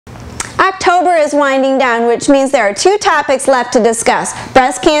October is winding down, which means there are two topics left to discuss.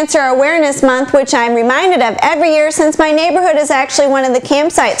 Breast Cancer Awareness Month, which I'm reminded of every year since my neighborhood is actually one of the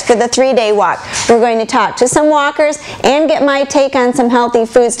campsites for the 3-day walk. We're going to talk to some walkers and get my take on some healthy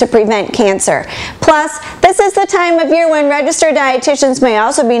foods to prevent cancer. Plus, this is the time of year when registered dietitians may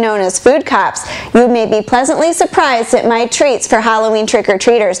also be known as food cops. You may be pleasantly surprised at my treats for Halloween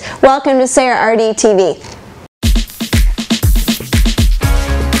trick-or-treaters. Welcome to Sarah RD TV.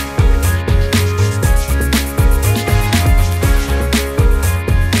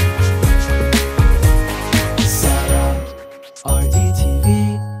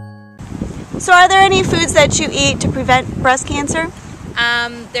 So are there any foods that you eat to prevent breast cancer?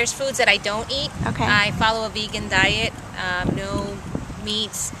 There's foods that I don't eat. Okay. I follow a vegan diet. No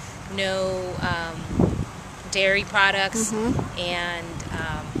meats, no dairy products, and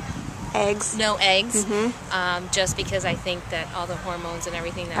Eggs. no eggs. Just because I think that all the hormones and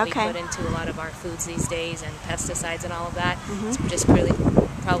everything that we put into a lot of our foods these days and pesticides and all of that, it's just really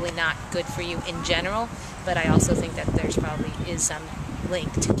probably not good for you in general. But I also think that there's probably is some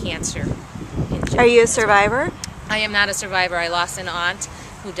link to cancer. Are you a survivor? I am not a survivor. I lost an aunt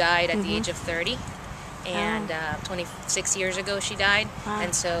who died at the age of 30, and 26 years ago she died,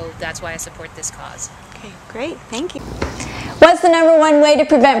 and so that's why I support this cause. Okay, great. Thank you. What's the #1 way to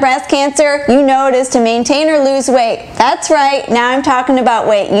prevent breast cancer? You know it is to maintain or lose weight. That's right. Now I'm talking about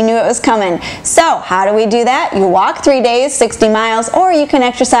weight. You knew it was coming. So how do we do that? You walk 3 days, 60 miles, or you can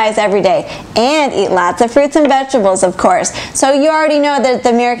exercise every day and eat lots of fruits and vegetables, of course. So you already know that the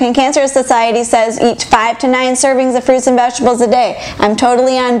American Cancer Society says eat 5 to 9 servings of fruits and vegetables a day. I'm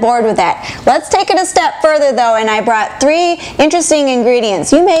totally on board with that. Let's take it a step further though, and I brought 3 interesting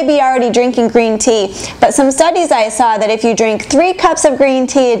ingredients. You may be already drinking green tea, but some studies I saw that if you drink 3 cups of green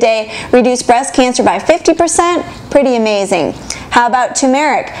tea a day, reduce breast cancer by 50%. Pretty amazing. How about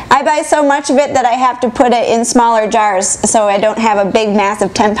turmeric? I buy so much of it that I have to put it in smaller jars so I don't have a big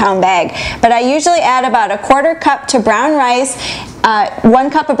massive 10-pound bag. But I usually add about 1/4 cup to brown rice, 1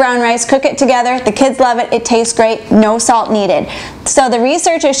 cup of brown rice, cook it together. The kids love it. It tastes great. No salt needed. So the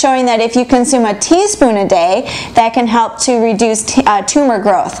research is showing that if you consume a teaspoon a day, that can help to reduce tumor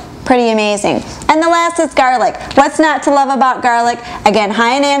growth. Pretty amazing. And the last is garlic. What's not to love about garlic? Again,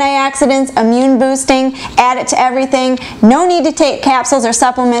 high in antioxidants, immune boosting, add it to everything. No need to take capsules or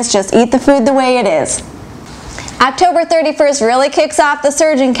supplements, just eat the food the way it is. October 31st really kicks off the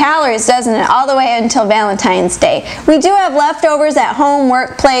surge in calories, doesn't it? All the way until Valentine's Day. We do have leftovers at home,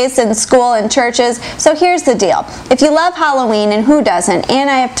 workplace, and school and churches, so here's the deal. If you love Halloween, and who doesn't, and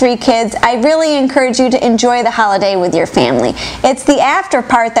I have 3 kids, I really encourage you to enjoy the holiday with your family. It's the after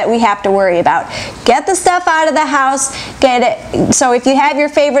part that we have to worry about. Get the stuff out of the house, get it. So if you have your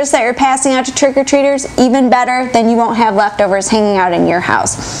favorites that you're passing out to trick-or-treaters, even better, then you won't have leftovers hanging out in your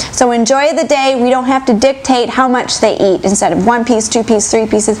house. So enjoy the day. We don't have to dictate how much they eat. Instead of 1 piece, 2 pieces, 3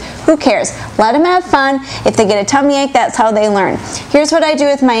 pieces, who cares? Let them have fun. If they get a tummy ache, that's how they learn. Here's what I do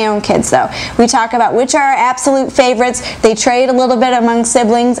with my own kids though. We talk about which are our absolute favorites. They trade a little bit among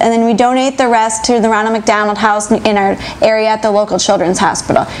siblings, and then we donate the rest to the Ronald McDonald House in our area at the local children's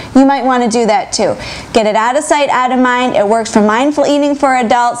hospital. You might want to do that too. Get it out of sight, out of mind. It works for mindful eating for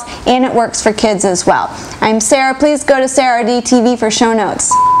adults, and it works for kids as well. I'm Sarah. Please go to Sarah RD TV for show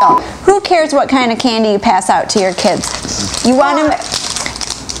notes. Who cares what kind of candy you pass out to your kids? You want them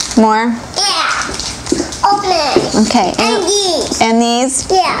more? Yeah. Open it. Okay. And these. And these?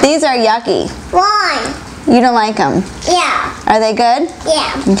 Yeah. These are yucky. Why? You don't like them? Yeah. Are they good?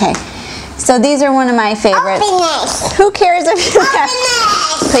 Yeah. Okay. So these are one of my favorites. Open it. Who cares if you have?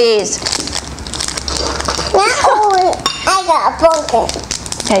 Open it. Please. I got broken.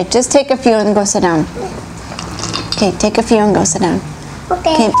 Okay, just take a few and go sit down. Okay, take a few and go sit down.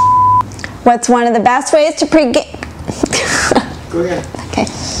 Okay. What's one of the best ways to Go ahead. Okay.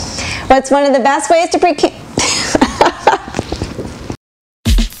 What's one of the best ways to